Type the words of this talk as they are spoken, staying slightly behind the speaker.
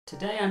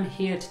Today I'm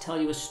here to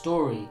tell you a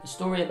story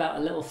about a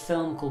little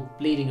film called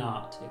Bleeding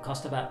Art. It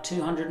cost about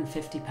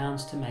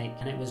 £250 to make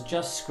and it was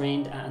just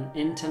screened at an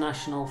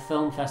international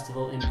film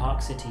festival in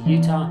Park City,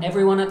 Utah.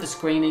 Everyone at the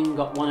screening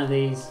got one of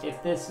these.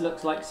 If this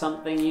looks like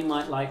something you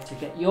might like to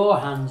get your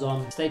hands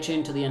on, stay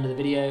tuned to the end of the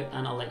video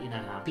and I'll let you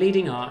know how.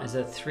 Bleeding Art is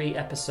a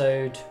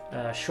 3-episode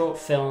short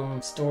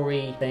film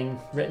story thing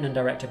written and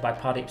directed by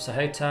Pardeep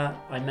Sahota.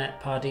 I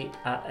met Pardeep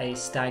at a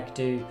stag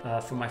do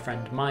for my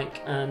friend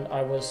Mike, and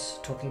I was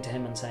talking to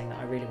him and saying that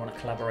I really want to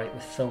collaborate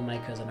with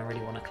filmmakers and I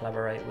really want to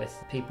collaborate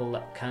with people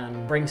that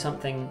can bring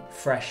something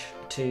fresh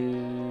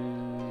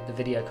to the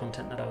video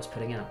content that I was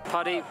putting out.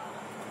 Pardeep,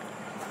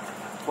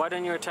 why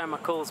don't you return my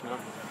calls, man?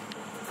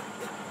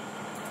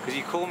 Because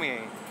you call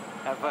me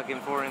at fucking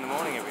 4 in the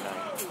morning every day.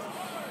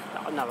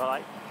 No, but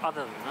like,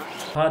 other than that.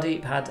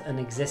 Pardeep had an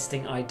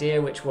existing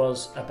idea which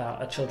was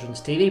about a children's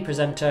TV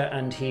presenter,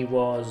 and he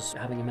was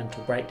having a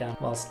mental breakdown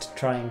whilst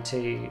trying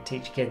to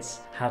teach kids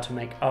how to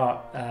make art.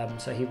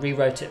 So he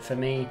rewrote it for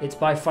me. It's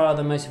by far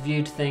the most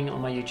viewed thing on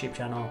my YouTube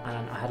channel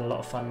and I had a lot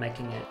of fun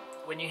making it.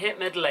 When you hit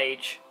middle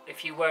age,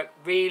 if you work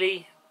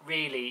really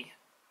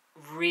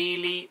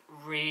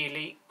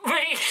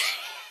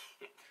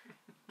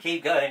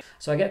Keep going.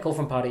 So I get a call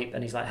from Pardeep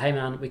and he's like, hey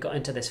man, we got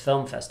into this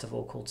film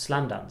festival called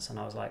SLAMDANCE. And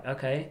I was like,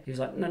 okay. He was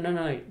like,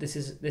 no, this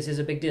is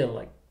a big deal.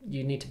 Like,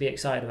 you need to be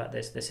excited about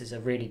this. This is a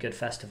really good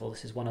festival.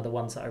 This is one of the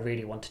ones that I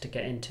really wanted to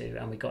get into,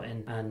 and we got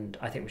in and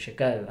I think we should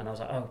go. And I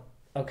was like, oh,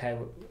 okay,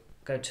 we'll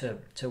go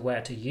to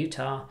where? To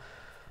Utah?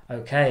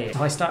 Okay.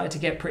 So I started to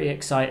get pretty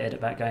excited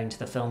about going to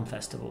the film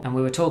festival, and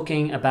we were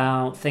talking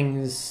about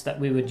things that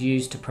we would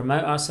use to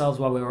promote ourselves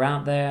while we were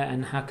out there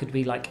and how could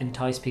we like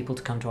entice people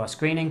to come to our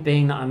screening.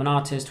 Being that I'm an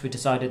artist, we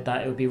decided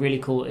that it would be really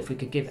cool if we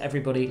could give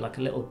everybody like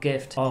a little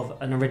gift of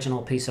an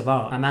original piece of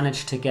art. I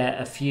managed to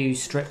get a few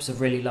strips of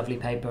really lovely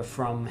paper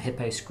from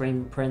Hippo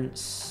Screen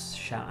Prints.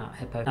 Shout out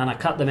Hippo. And I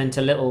cut them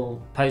into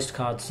little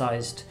postcard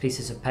sized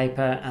pieces of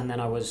paper, and then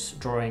I was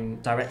drawing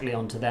directly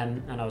onto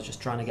them, and I was just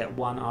trying to get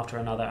one after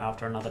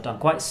another done.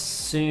 Quite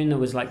soon there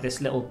was like this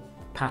little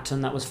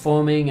pattern that was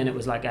forming, and it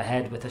was like a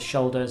head with the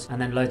shoulders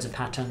and then loads of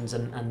patterns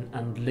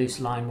and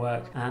loose line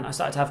work, and I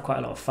started to have quite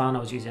a lot of fun. I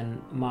was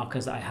using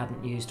markers that I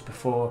hadn't used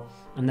before,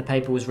 and the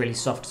paper was really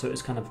soft, so it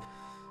was kind of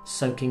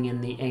soaking in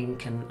the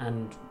ink,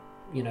 and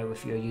you know,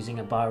 if you're using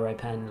a biro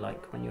pen,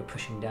 like when you're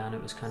pushing down,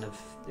 it was kind of,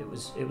 it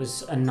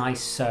was a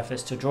nice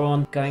surface to draw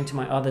on. Going to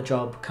my other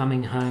job,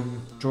 coming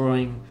home,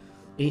 drawing,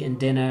 eating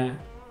dinner,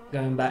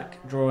 going back,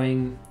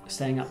 drawing,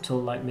 staying up till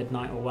like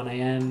midnight or 1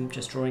 AM,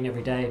 just drawing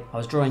every day. I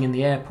was drawing in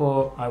the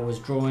airport, I was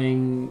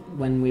drawing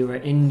when we were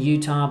in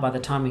Utah. By the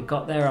time we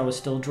got there, I was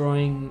still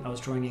drawing. I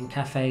was drawing in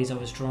cafes, I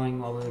was drawing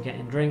while we were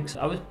getting drinks.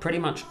 I was pretty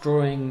much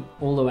drawing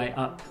all the way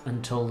up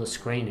until the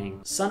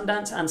screening.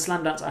 Sundance and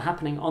SLAMDANCE are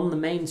happening on the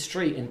main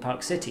street in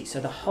Park City, so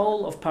the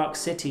whole of Park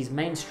City's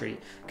main street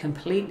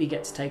completely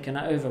gets taken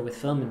over with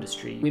film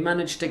industry. We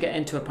managed to get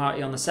into a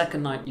party on the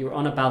second night. You were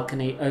on a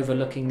balcony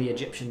overlooking the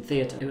Egyptian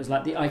theatre. It was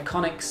like the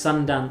iconic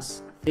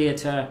Sundance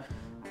theatre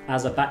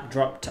as a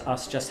backdrop to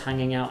us just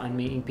hanging out and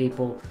meeting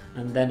people,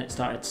 and then it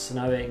started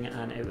snowing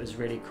and it was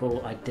really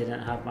cool. I didn't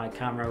have my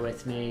camera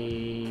with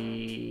me.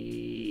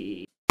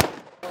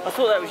 I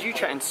thought that was you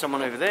chatting to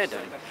someone over there,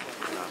 Dan.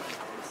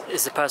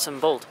 Is the person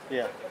bald?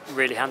 Yeah.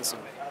 Really handsome.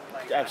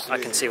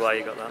 Absolutely. I can see why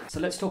you got that.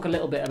 So let's talk a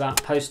little bit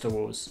about poster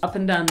walls. Up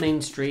and down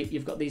Main Street,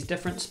 you've got these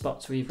different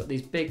spots where you've got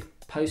these big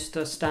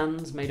poster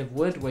stands made of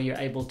wood where you're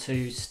able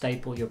to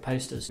staple your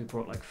posters. We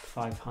brought like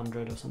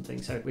 500 or something,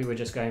 so we were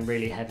just going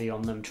really heavy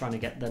on them, trying to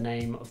get the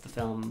name of the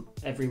film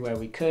everywhere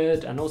we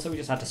could, and also we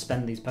just had to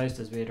spend these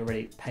posters. We had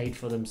already paid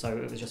for them, so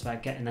it was just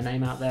about getting the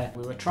name out there.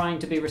 We were trying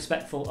to be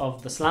respectful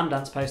of the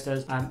SLAMDANCE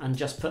posters and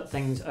just put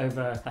things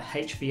over the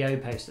HBO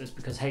posters,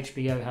 because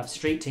HBO have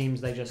street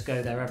teams. They just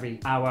go there every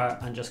hour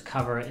and just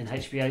cover it in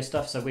HBO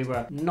stuff, so we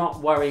were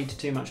not worried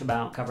too much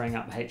about covering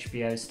up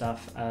HBO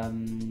stuff.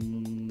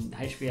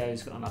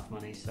 HBO's got enough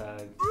money, so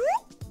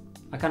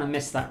I kind of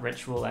missed that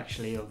ritual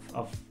actually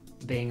of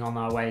being on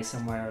our way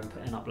somewhere and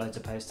putting up loads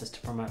of posters to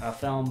promote our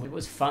film. It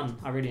was fun.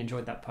 I really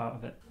enjoyed that part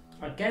of it.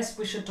 I guess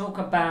we should talk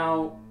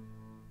about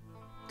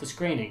the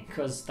screening,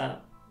 because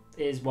that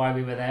is why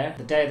we were there.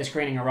 The day of the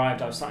screening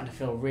arrived, I was starting to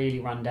feel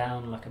really run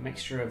down, like a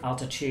mixture of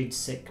altitude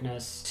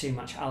sickness, too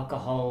much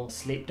alcohol,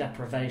 sleep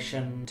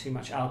deprivation, too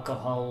much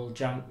alcohol,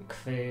 junk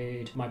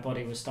food. My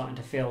body was starting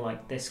to feel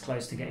like this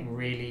close to getting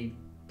really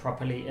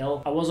properly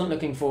ill. I wasn't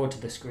looking forward to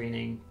the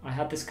screening. I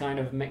had this kind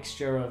of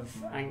mixture of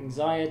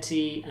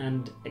anxiety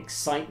and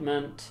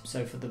excitement.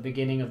 So for the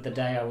beginning of the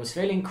day I was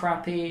feeling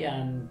crappy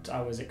and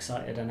I was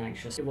excited and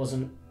anxious. It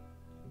wasn't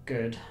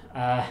good.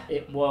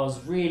 It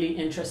was really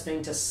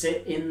interesting to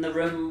sit in the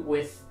room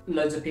with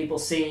loads of people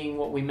seeing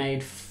what we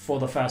made for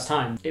the first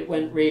time. It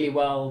went really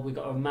well. We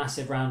got a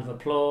massive round of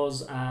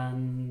applause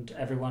and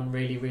everyone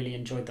really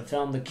enjoyed the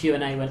film. The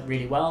Q&A went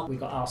really well. We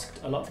got asked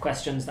a lot of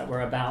questions that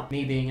were about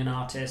me being an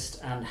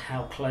artist and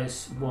how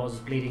close was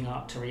Bleeding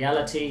Art to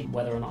reality,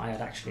 whether or not I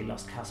had actually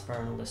lost Casper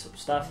and all this sort of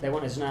stuff. They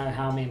wanted to know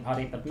how me and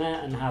Pardeep had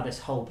met and how this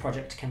whole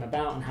project came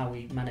about and how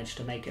we managed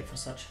to make it for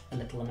such a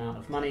little amount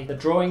of money. The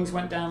drawings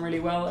went down really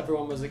well.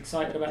 Everyone was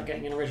excited about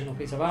getting an original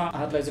piece of art. I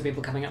had loads of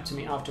people coming up to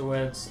me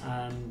afterwards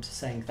and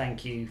saying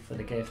thank you for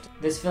the gift.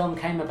 This film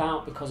came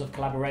about because of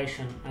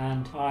collaboration,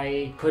 and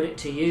I put it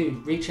to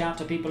you. Reach out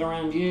to people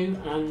around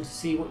you and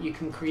see what you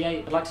can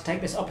create. I'd like to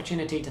take this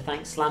opportunity to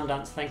thank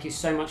SLAMDANCE. Thank you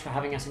so much for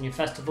having us in your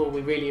festival.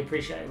 We really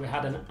appreciate it. We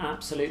had an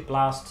absolute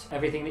blast.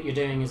 Everything that you're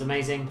doing is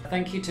amazing.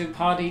 Thank you to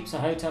Pardeep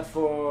Sahota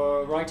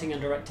for writing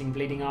and directing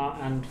Bleeding Art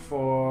and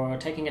for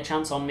taking a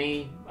chance on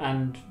me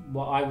and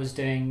what I was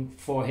doing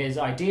for his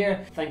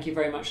idea. Thank you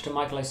very much to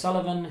Michael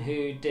O'Sullivan,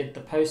 who did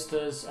the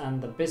posters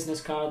and the business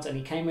cards, and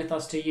he came with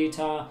us to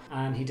Utah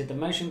and he did the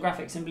motion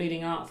graphics in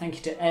Bleeding Art. Thank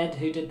you to Ed,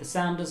 who did the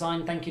sound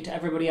design. Thank you to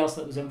everybody else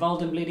that was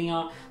involved in Bleeding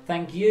Art.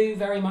 Thank you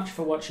very much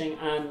for watching,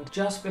 and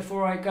just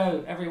before I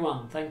go,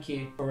 everyone, thank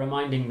you for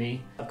reminding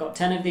me. I've got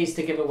 10 of these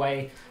to give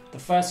away. The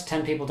first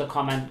 10 people to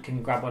comment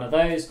can grab one of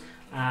those,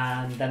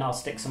 and then I'll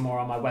stick some more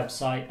on my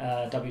website,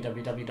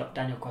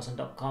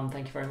 www.danielcrossan.com.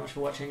 Thank you very much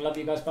for watching. Love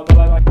you guys. Bye bye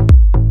bye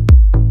bye.